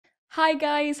Hi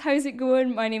guys, how's it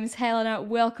going? My name is Helena,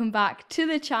 welcome back to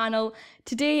the channel.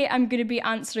 Today I'm going to be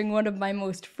answering one of my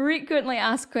most frequently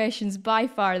asked questions by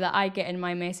far that I get in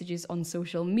my messages on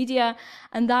social media,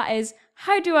 and that is,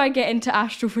 how do I get into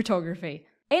astrophotography?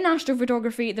 In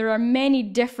astrophotography, there are many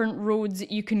different roads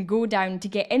you can go down to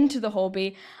get into the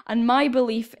hobby, and my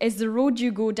belief is the road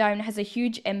you go down has a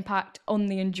huge impact on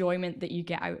the enjoyment that you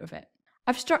get out of it.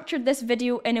 I've structured this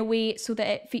video in a way so that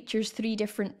it features 3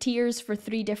 different tiers for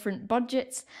 3 different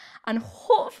budgets, and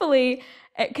hopefully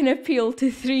it can appeal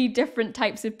to 3 different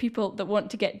types of people that want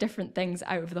to get different things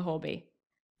out of the hobby.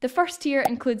 The first tier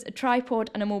includes a tripod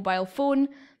and a mobile phone.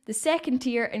 The second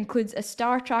tier includes a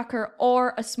star tracker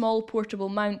or a small portable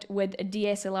mount with a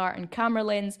DSLR and camera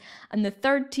lens. And the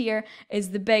third tier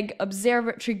is the big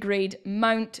observatory grade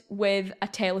mount with a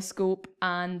telescope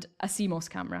and a CMOS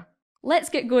camera. Let's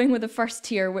get going with the first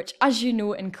tier, which, as you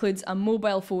know, includes a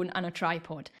mobile phone and a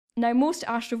tripod. Now, most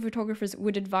astrophotographers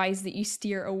would advise that you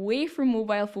steer away from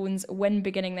mobile phones when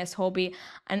beginning this hobby,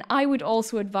 and I would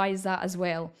also advise that as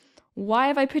well. Why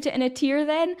have I put it in a tier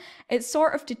then? It's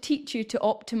sort of to teach you to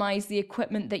optimize the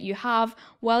equipment that you have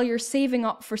while you're saving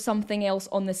up for something else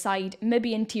on the side,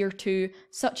 maybe in tier 2,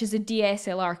 such as a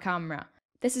DSLR camera.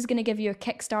 This is going to give you a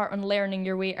kickstart on learning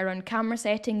your way around camera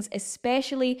settings,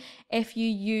 especially if you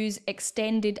use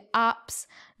extended apps,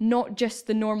 not just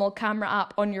the normal camera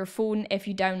app on your phone. If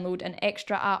you download an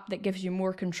extra app that gives you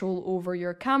more control over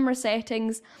your camera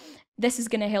settings, this is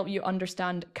going to help you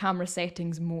understand camera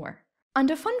settings more. And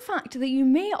a fun fact that you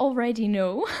may already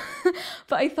know,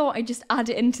 but I thought I'd just add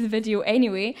it into the video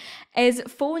anyway, is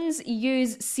phones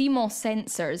use CMOS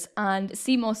sensors, and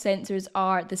CMOS sensors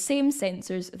are the same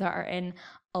sensors that are in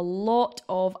a lot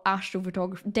of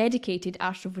dedicated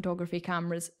astrophotography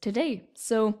cameras today.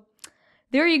 So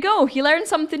there you go, you learn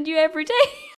something new every day.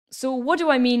 So what do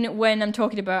I mean when I'm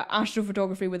talking about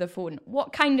astrophotography with a phone?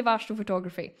 What kind of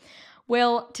astrophotography?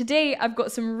 Well, today I've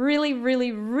got some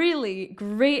really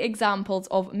great examples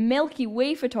of Milky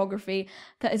Way photography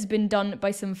that has been done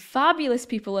by some fabulous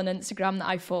people on Instagram that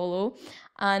I follow.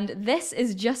 And this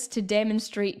is just to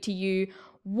demonstrate to you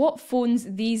what phones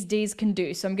these days can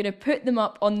do. So I'm going to put them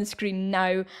up on the screen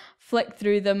now, flick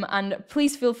through them, and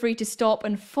please feel free to stop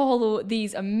and follow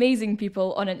these amazing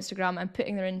people on Instagram. I'm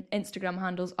putting their Instagram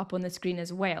handles up on the screen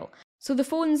as well. So the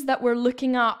phones that we're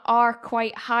looking at are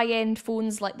quite high-end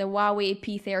phones like the Huawei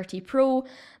P30 Pro,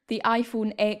 the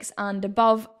iPhone X and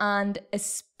above, and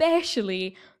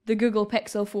especially the Google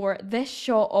Pixel 4. This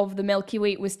shot of the Milky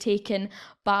Way was taken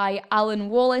by Alan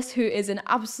Wallace, who is an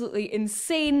absolutely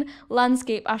insane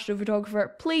landscape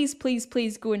astrophotographer.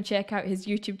 Please go and check out his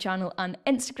YouTube channel and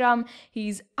Instagram.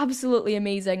 He's absolutely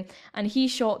amazing, and he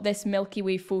shot this Milky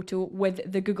Way photo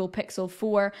with the Google Pixel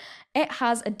 4. It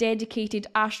has a dedicated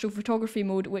astrophotography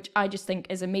mode, which I just think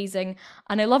is amazing,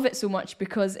 and I love it so much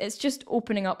because it's just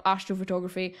opening up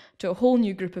astrophotography to a whole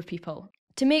new group of people.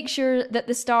 To make sure that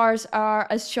the stars are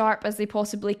as sharp as they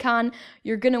possibly can,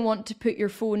 you're going to want to put your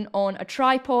phone on a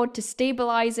tripod to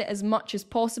stabilize it as much as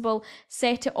possible.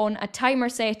 Set it on a timer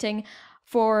setting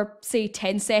for, say,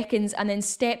 10 seconds, and then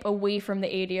step away from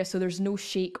the area so there's no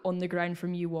shake on the ground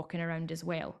from you walking around as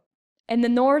well. In the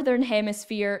Northern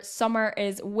Hemisphere, summer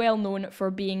is well known for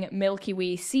being Milky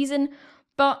Way season,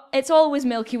 but it's always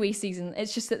Milky Way season.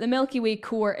 It's just that the Milky Way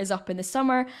core is up in the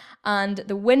summer and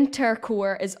the winter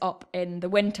core is up in the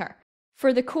winter.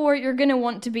 For the core, you're going to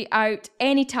want to be out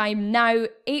anytime now.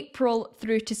 April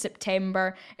through to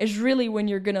September is really when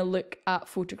you're going to look at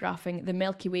photographing the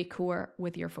Milky Way core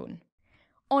with your phone.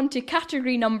 On to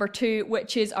category number 2,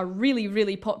 which is a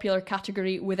really popular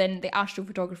category within the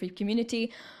astrophotography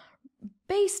community,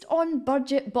 based on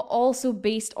budget but also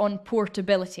based on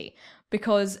portability.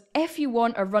 Because if you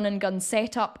want a run and gun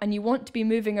setup and you want to be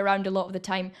moving around a lot of the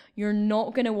time, you're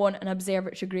not going to want an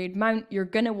observatory grade mount, you're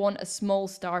going to want a small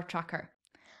star tracker.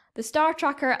 The star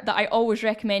tracker that I always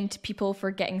recommend to people for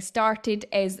getting started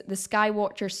is the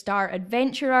Skywatcher Star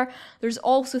Adventurer. There's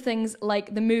also things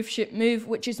like the Move Shoot Move,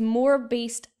 which is more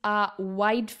based at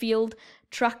wide field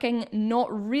tracking, not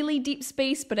really deep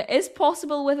space, but it is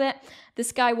possible with it. The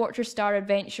Skywatcher Star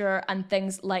Adventurer and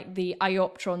things like the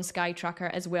Ioptron Sky Tracker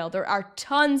as well. There are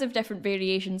tons of different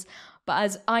variations, but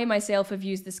as I myself have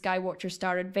used the Skywatcher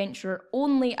Star Adventurer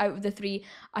only out of the 3,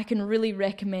 I can really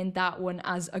recommend that one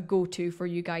as a go-to for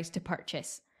you guys to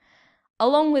purchase.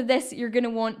 Along with this, you're going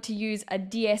to want to use a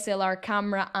DSLR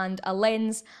camera and a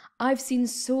lens. I've seen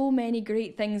so many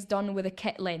great things done with a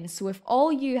kit lens. So if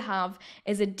all you have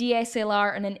is a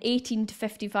DSLR and an 18 to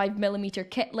 55mm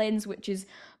kit lens, which is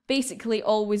basically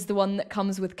always the one that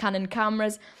comes with Canon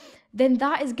cameras, then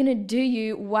that is going to do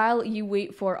you while you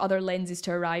wait for other lenses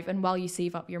to arrive and while you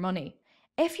save up your money.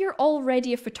 If you're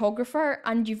already a photographer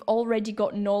and you've already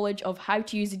got knowledge of how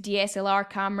to use a DSLR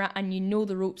camera and you know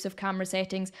the ropes of camera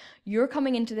settings, you're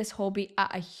coming into this hobby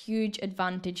at a huge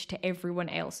advantage to everyone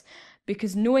else,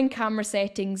 because knowing camera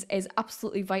settings is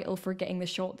absolutely vital for getting the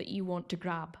shot that you want to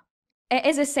grab. It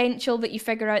is essential that you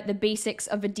figure out the basics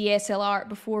of a DSLR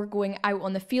before going out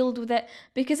on the field with it,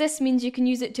 because this means you can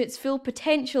use it to its full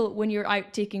potential when you're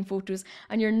out taking photos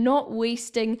and you're not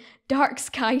wasting dark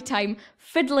sky time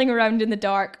fiddling around in the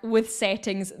dark with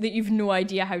settings that you've no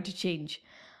idea how to change.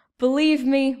 Believe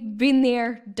me, been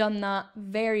there, done that,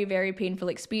 very, very painful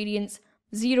experience.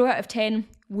 0 out of 10,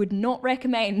 would not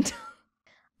recommend.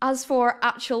 As for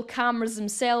actual cameras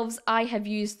themselves, I have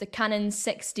used the Canon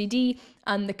 60D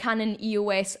and the Canon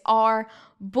EOS R.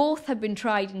 Both have been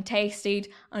tried and tested,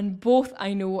 and both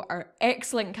I know are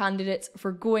excellent candidates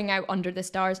for going out under the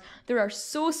stars. There are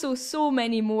so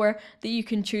many more that you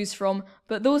can choose from,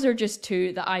 but those are just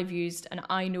two that I've used and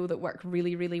I know that work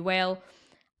really, really well.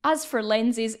 As for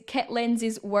lenses, kit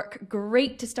lenses work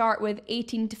great to start with.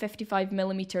 18 to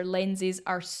 55mm lenses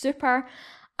are super.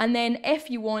 And then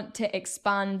if you want to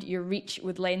expand your reach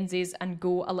with lenses and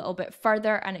go a little bit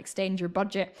further and extend your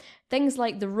budget, things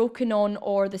like the Rokinon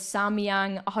or the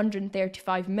Samyang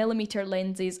 135mm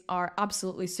lenses are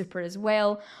absolutely super as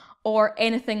well, or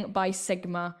anything by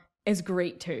Sigma is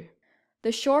great too.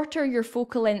 The shorter your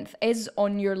focal length is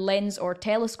on your lens or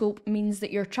telescope means that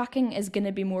your tracking is going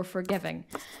to be more forgiving,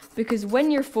 because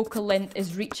when your focal length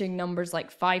is reaching numbers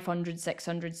like 500,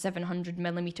 600,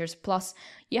 700mm plus,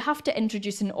 you have to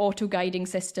introduce an auto-guiding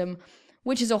system,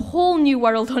 which is a whole new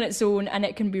world on its own, and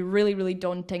it can be really, really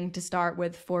daunting to start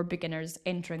with for beginners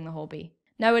entering the hobby.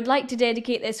 Now, I'd like to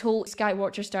dedicate this whole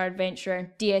Skywatcher Star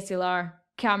Adventurer DSLR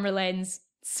camera lens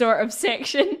sort of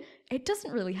section, it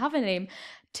doesn't really have a name,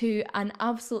 to an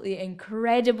absolutely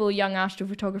incredible young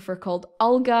astrophotographer called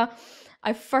Olga.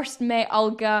 I first met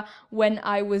Olga when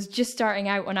I was just starting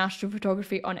out on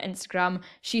astrophotography on Instagram.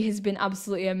 She has been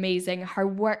absolutely amazing. Her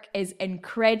work is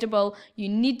incredible. You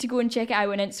need to go and check it out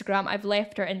on Instagram. I've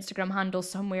left her Instagram handle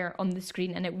somewhere on the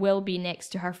screen and it will be next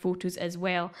to her photos as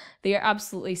well. They are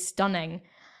absolutely stunning.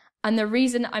 And the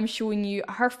reason I'm showing you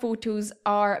her photos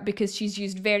are because she's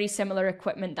used very similar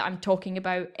equipment that I'm talking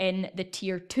about in the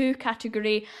tier 2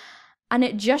 category. And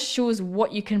it just shows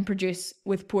what you can produce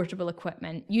with portable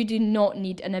equipment. You do not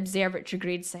need an observatory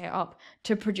grade setup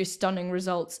to produce stunning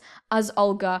results, as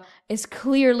Olga is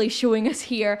clearly showing us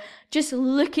here. Just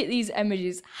look at these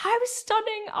images. How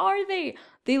stunning are they?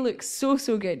 They look so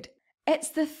good. It's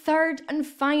the third and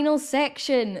final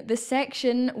section, the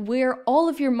section where all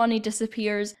of your money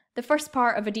disappears. The first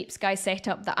part of a deep sky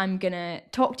setup that I'm gonna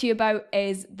talk to you about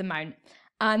is the mount.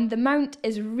 And the mount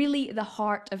is really the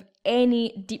heart of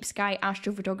any deep sky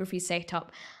astrophotography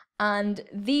setup. And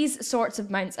these sorts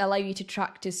of mounts allow you to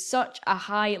track to such a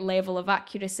high level of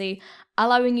accuracy,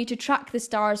 allowing you to track the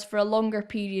stars for a longer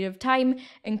period of time,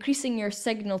 increasing your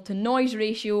signal to noise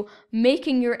ratio,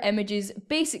 making your images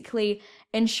basically,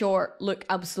 in short, look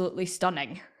absolutely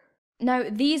stunning. Now,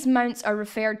 these mounts are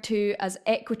referred to as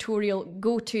equatorial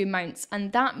go-to mounts,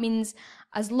 and that means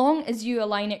as long as you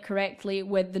align it correctly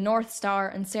with the North Star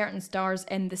and certain stars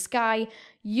in the sky,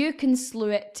 you can slew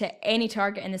it to any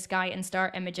target in the sky and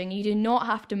start imaging. You do not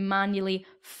have to manually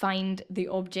find the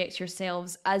objects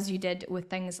yourselves as you did with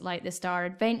things like the Star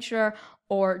Adventurer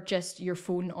or just your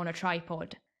phone on a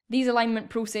tripod. These alignment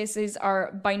processes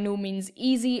are by no means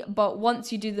easy, but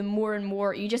once you do them more and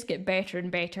more, you just get better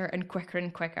and better and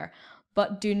quicker.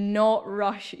 But do not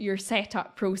rush your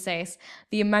setup process.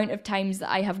 The amount of times that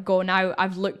I have gone out,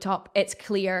 I've looked up, it's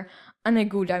clear, and I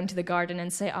go down to the garden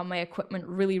and set up my equipment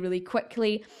really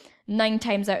quickly. 9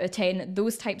 times out of 10,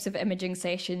 those types of imaging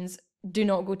sessions do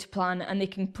not go to plan and they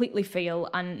completely fail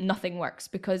and nothing works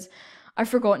because I've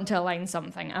forgotten to align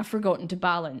something, I've forgotten to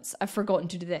balance, I've forgotten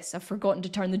to do this, I've forgotten to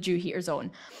turn the dew heaters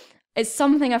on. It's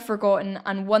something I've forgotten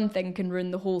and one thing can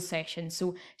ruin the whole session,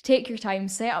 so take your time,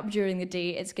 set up during the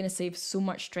day, it's going to save so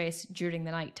much stress during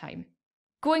the night time.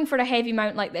 Going for a heavy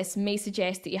mount like this may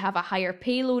suggest that you have a higher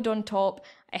payload on top,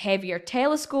 a heavier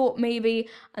telescope maybe,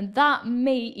 and that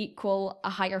may equal a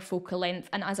higher focal length,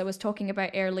 and as I was talking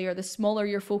about earlier, the smaller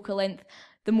your focal length,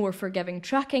 the more forgiving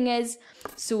tracking is,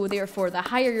 so therefore the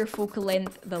higher your focal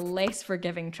length, the less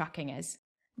forgiving tracking is.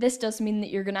 This does mean that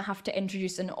you're going to have to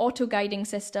introduce an auto-guiding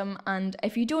system, and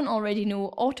if you don't already know,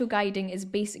 auto-guiding is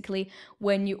basically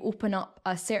when you open up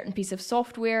a certain piece of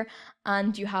software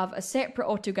and you have a separate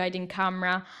auto-guiding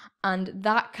camera and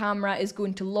that camera is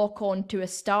going to lock on to a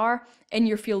star in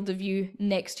your field of view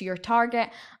next to your target,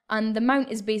 and the mount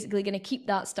is basically going to keep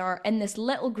that star in this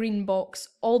little green box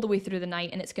all the way through the night,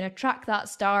 and it's going to track that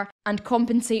star and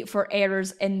compensate for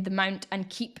errors in the mount and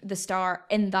keep the star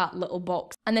in that little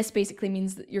box. And this basically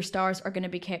means that your stars are going to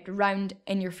be kept round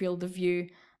in your field of view,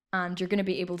 and you're going to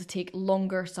be able to take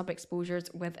longer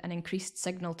sub-exposures with an increased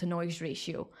signal to noise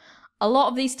ratio. A lot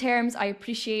of these terms I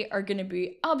appreciate are going to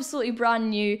be absolutely brand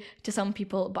new to some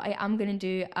people, but I am going to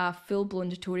do a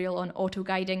full-blown tutorial on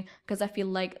auto-guiding because I feel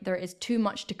like there is too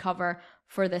much to cover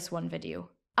for this one video.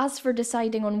 As for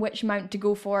deciding on which mount to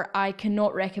go for, I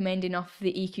cannot recommend enough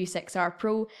the EQ6R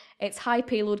Pro. Its high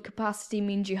payload capacity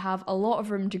means you have a lot of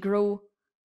room to grow.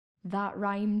 That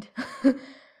rhymed.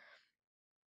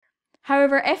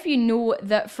 However, if you know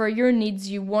that for your needs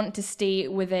you want to stay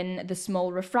within the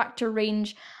small refractor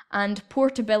range and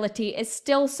portability is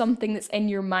still something that's in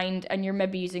your mind, and you're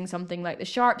maybe using something like the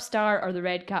Sharp Star or the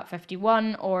Redcat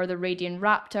 51 or the Radian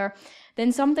Raptor,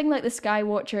 then something like the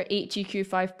Skywatcher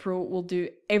HEQ5 Pro will do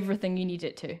everything you need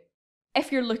it to.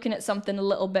 If you're looking at something a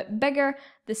little bit bigger,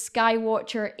 the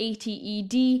Skywatcher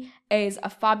 80ED is a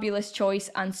fabulous choice,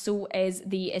 and so is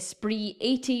the Esprit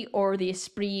 80 or the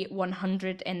Esprit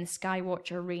 100 in the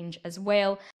Skywatcher range as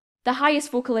well. The highest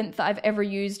focal length that I've ever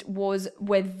used was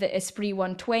with the Esprit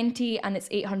 120 and its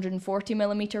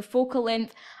 840mm focal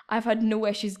length. I've had no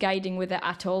issues guiding with it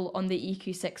at all on the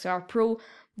EQ6R Pro.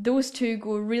 Those two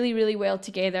go really, really well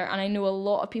together, and I know a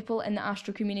lot of people in the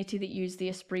Astro community that use the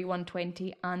Esprit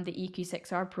 120 and the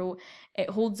EQ6R Pro. It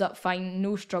holds up fine,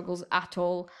 no struggles at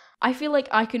all. I feel like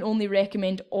I can only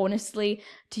recommend honestly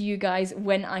to you guys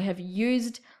when I have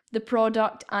used the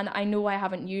product, and I know I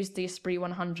haven't used the Esprit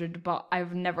 100, but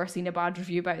I've never seen a bad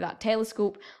review about that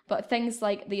telescope. But things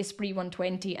like the Esprit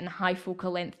 120 and high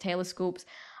focal length telescopes,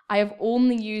 I have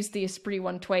only used the Esprit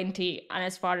 120, and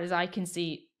as far as I can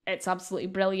see, it's absolutely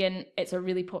brilliant. It's a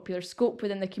really popular scope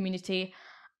within the community,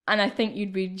 and I think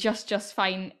you'd be just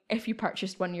fine if you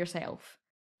purchased one yourself.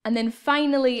 And then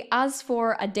finally, as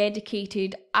for a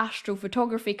dedicated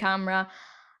astrophotography camera,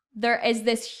 there is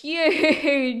this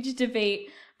huge debate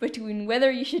between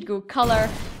whether you should go colour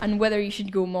and whether you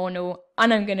should go mono,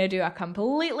 and I'm going to do a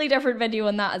completely different video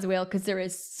on that as well because there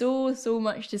is so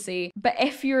much to say. But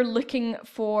if you're looking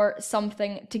for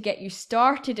something to get you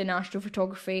started in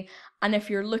astrophotography, and if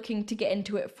you're looking to get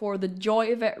into it for the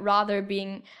joy of it rather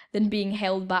than being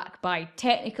held back by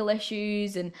technical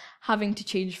issues and having to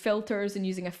change filters and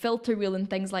using a filter wheel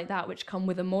and things like that which come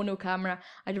with a mono camera,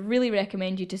 I'd really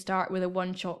recommend you to start with a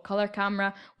one-shot colour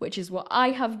camera, which is what I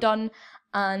have done.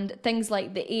 And things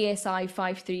like the ASI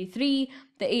 533,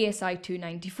 the ASI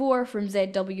 294 from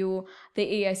ZW,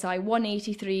 the ASI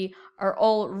 183 are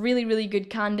all really good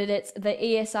candidates. The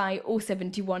ASI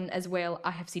 071 as well,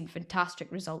 I have seen fantastic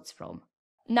results from.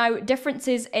 Now,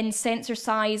 differences in sensor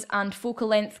size and focal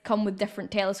length come with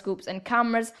different telescopes and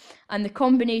cameras, and the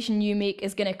combination you make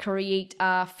is going to create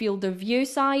a field of view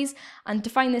size. And to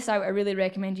find this out, I really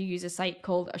recommend you use a site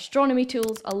called Astronomy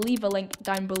Tools. I'll leave a link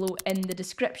down below in the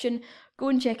description. Go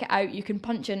and check it out. You can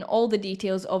punch in all the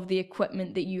details of the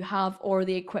equipment that you have or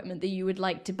the equipment that you would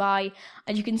like to buy,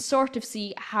 and you can sort of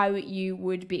see how you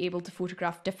would be able to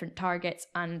photograph different targets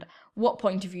and what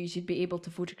point of views you'd be able to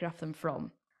photograph them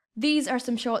from. These are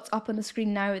some shots up on the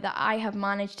screen now that I have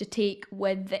managed to take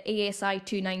with the ASI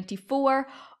 294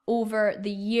 over the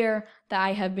year that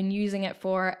I have been using it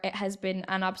for. It has been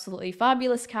an absolutely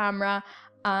fabulous camera,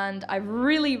 and I've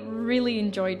really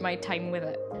enjoyed my time with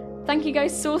it. Thank you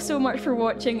guys so much for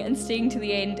watching and staying to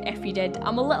the end if you did.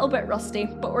 I'm a little bit rusty,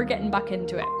 but we're getting back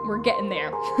into it. We're getting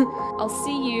there. I'll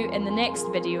see you in the next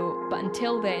video, but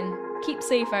until then, keep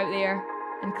safe out there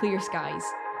and clear skies.